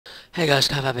Hey guys,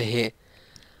 Kavava here.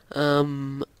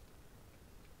 There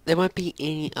won't be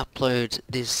any uploads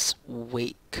this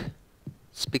week.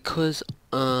 It's because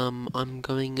I'm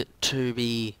going to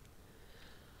be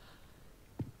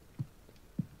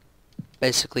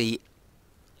basically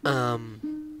making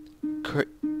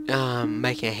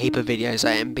a heap of videos.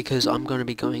 I am because I'm going to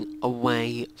be going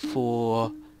away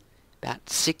for about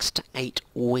 6 to 8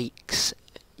 weeks.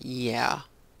 Yeah.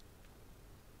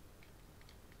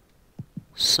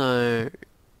 So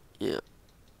yeah.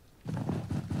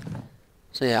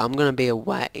 So yeah, I'm gonna be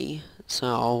away, so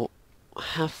I'll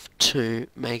have to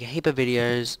make a heap of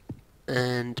videos,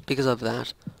 and because of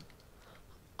that,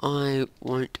 I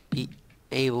won't be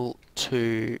able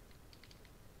to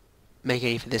make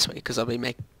any for this week, because I'll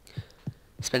be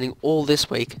spending all this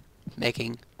week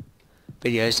making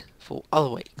videos for other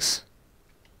weeks.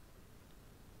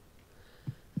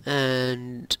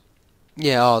 And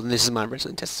yeah, oh, this is my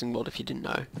wrestling testing world if you didn't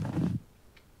know.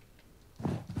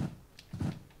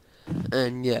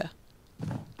 And yeah.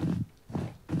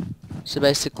 So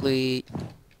basically,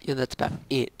 yeah, that's about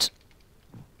it.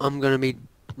 I'm gonna be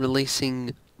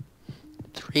releasing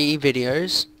 3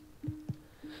 videos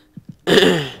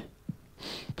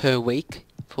per week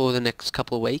for the next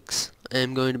couple of weeks. I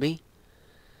am going to be.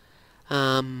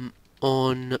 On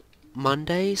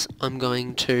Mondays, I'm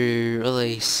going to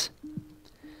release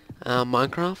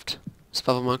Minecraft,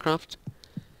 Survival Minecraft.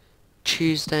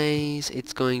 Tuesdays,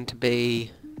 it's going to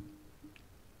be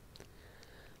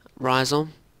Ryzom.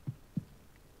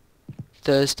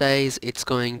 Thursdays, it's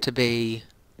going to be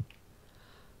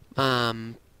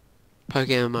PokeMMO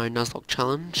Nuzlocke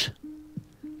Challenge.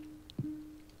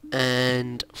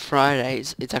 And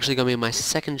Fridays, it's actually going to be my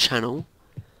second channel,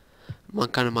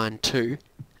 kind of mine too,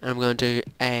 and I'm going to do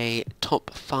a top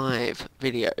 5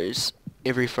 videos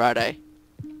every Friday.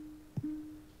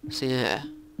 So yeah,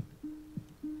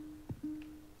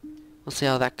 we'll see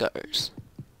how that goes.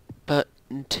 But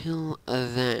until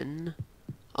then,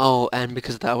 oh, and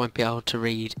because of that I won't be able to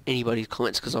read anybody's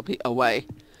comments because I'll be away.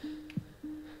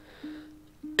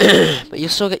 But you'll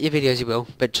still get your videos, you will,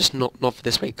 but just not for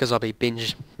this week because I'll be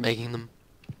binge making them.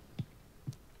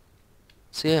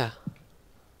 So yeah.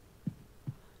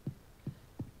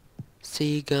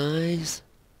 See you guys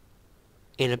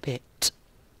in a bit.